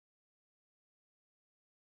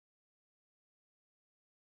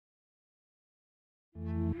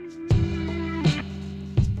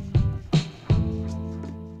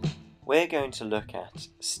We're going to look at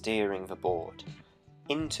steering the board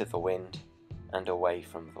into the wind and away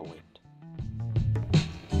from the wind.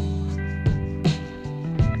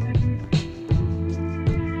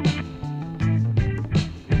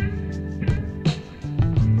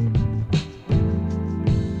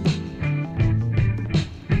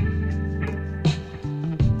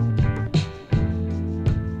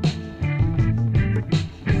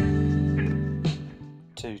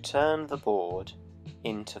 To turn the board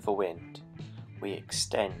into the wind, we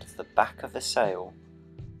extend the back of the sail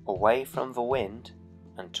away from the wind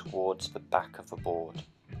and towards the back of the board.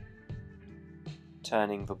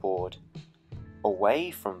 Turning the board away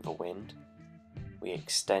from the wind, we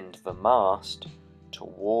extend the mast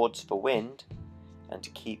towards the wind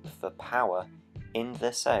and keep the power in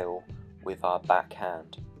the sail with our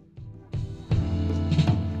backhand.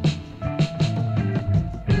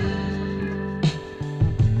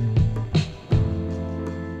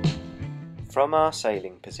 From our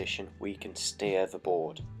sailing position, we can steer the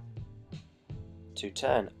board. To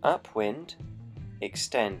turn upwind,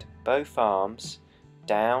 extend both arms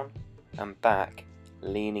down and back,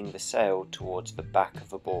 leaning the sail towards the back of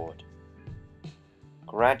the board.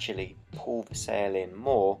 Gradually pull the sail in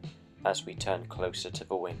more as we turn closer to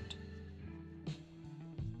the wind.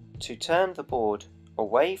 To turn the board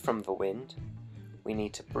away from the wind, we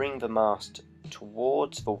need to bring the mast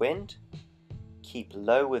towards the wind, keep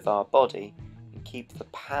low with our body, and keep the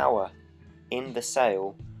power in the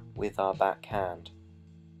sail with our backhand.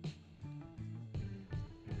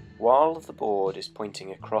 While the board is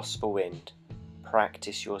pointing across the wind,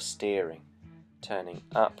 practice your steering, turning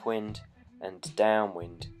upwind and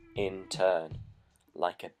downwind in turn,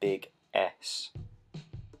 like a big S.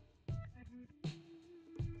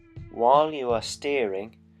 While you are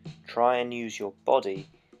steering, try and use your body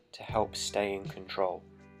to help stay in control.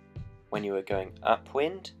 When you are going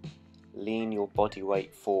upwind, lean your body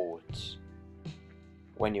weight forwards.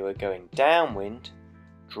 When you are going downwind,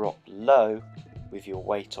 drop low with your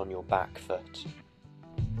weight on your back foot.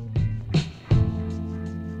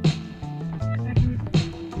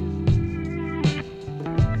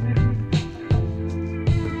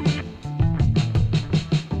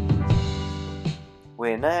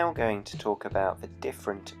 We're now going to talk about the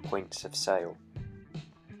different points of sail.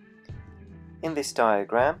 In this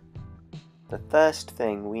diagram, the first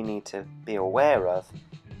thing we need to be aware of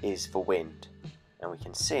is the wind, and we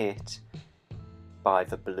can see it by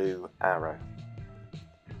the blue arrow.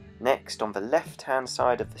 Next, on the left hand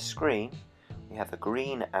side of the screen, we have a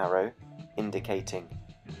green arrow indicating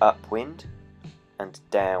upwind and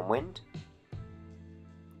downwind.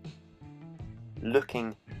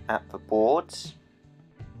 Looking at the boards,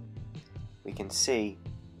 we can see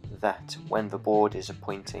that when the board is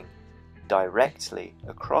pointing directly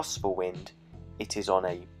across the wind, it is on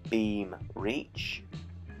a beam reach.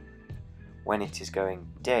 When it is going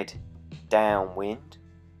dead downwind,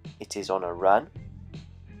 it is on a run.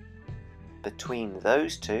 Between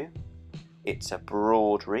those two, it's a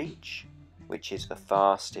broad reach, which is the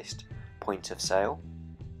fastest point of sail.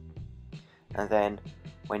 And then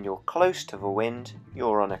when you're close to the wind,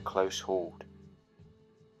 you're on a close hauled.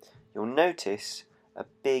 You'll notice a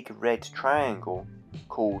big red triangle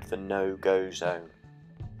called the no-go zone.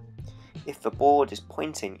 If the board is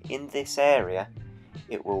pointing in this area,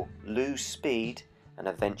 it will lose speed and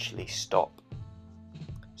eventually stop.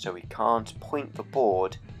 So we can't point the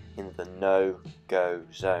board in the no-go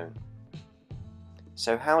zone.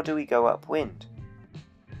 So how do we go upwind?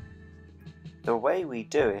 The way we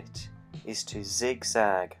do it is to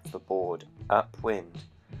zigzag the board upwind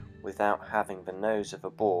without having the nose of a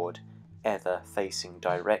board ever facing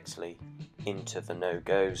directly into the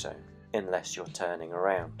no-go zone, unless you're turning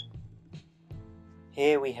around.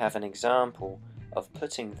 Here we have an example of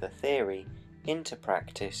putting the theory into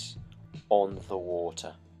practice on the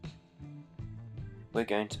water. We're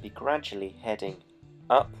going to be gradually heading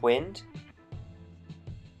upwind,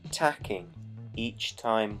 tacking each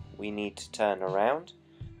time we need to turn around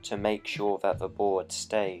to make sure that the board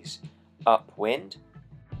stays upwind.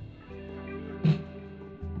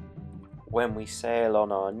 When we sail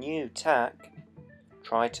on our new tack,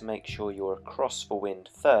 try to make sure you're across the wind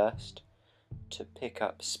first to pick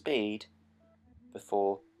up speed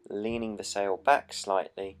before leaning the sail back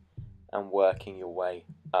slightly and working your way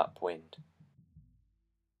upwind.